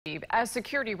As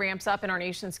security ramps up in our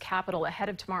nation's capital ahead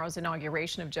of tomorrow's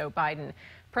inauguration of Joe Biden,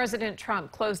 President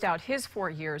Trump closed out his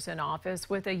 4 years in office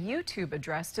with a YouTube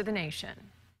address to the nation.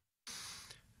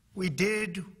 We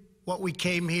did what we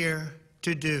came here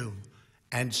to do,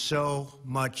 and so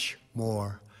much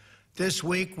more. This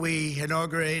week, we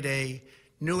inaugurate a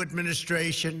new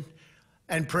administration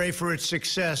and pray for its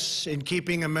success in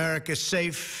keeping America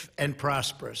safe and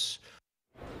prosperous.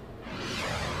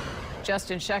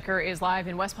 Justin Shecker is live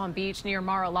in West Palm Beach near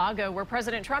Mar-a-Lago, where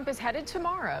President Trump is headed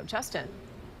tomorrow. Justin.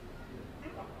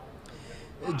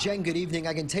 Jen, good evening.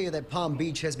 I can tell you that Palm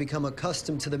Beach has become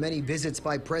accustomed to the many visits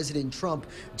by President Trump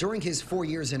during his 4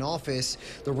 years in office.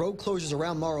 The road closures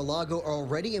around Mar-a-Lago are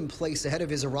already in place ahead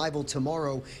of his arrival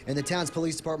tomorrow, and the town's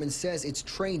police department says it's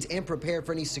trained and prepared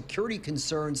for any security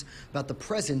concerns about the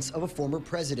presence of a former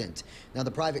president. Now,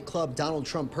 the private club Donald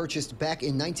Trump purchased back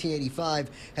in 1985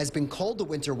 has been called the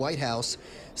Winter White House.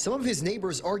 Some of his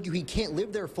neighbors argue he can't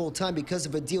live there full time because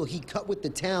of a deal he cut with the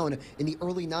town in the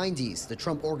early 90s. The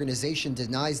Trump organization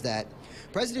denies that.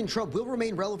 President Trump will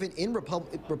remain relevant in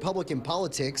Republican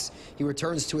politics. He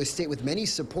returns to a state with many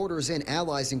supporters and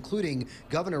allies, including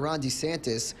Governor Ron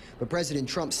DeSantis. But President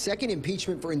Trump's second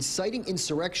impeachment for inciting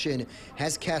insurrection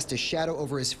has cast a shadow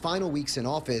over his final weeks in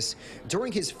office.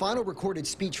 During his final recorded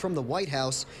speech from the White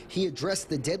House, he addressed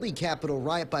the deadly Capitol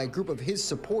riot by a group of his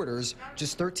supporters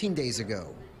just 13 days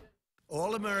ago.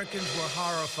 All Americans were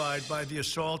horrified by the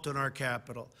assault on our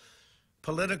Capitol.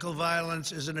 Political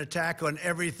violence is an attack on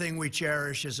everything we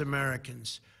cherish as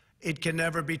Americans. It can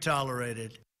never be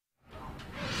tolerated.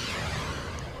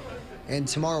 And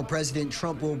tomorrow, President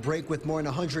Trump will break with more than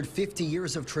 150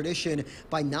 years of tradition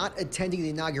by not attending the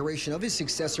inauguration of his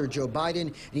successor, Joe Biden,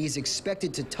 and he is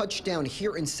expected to touch down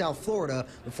here in South Florida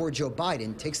before Joe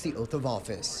Biden takes the oath of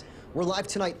office. We're live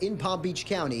tonight in Palm Beach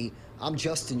County. I'm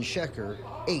Justin Shecker,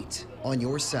 8 on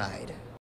your side.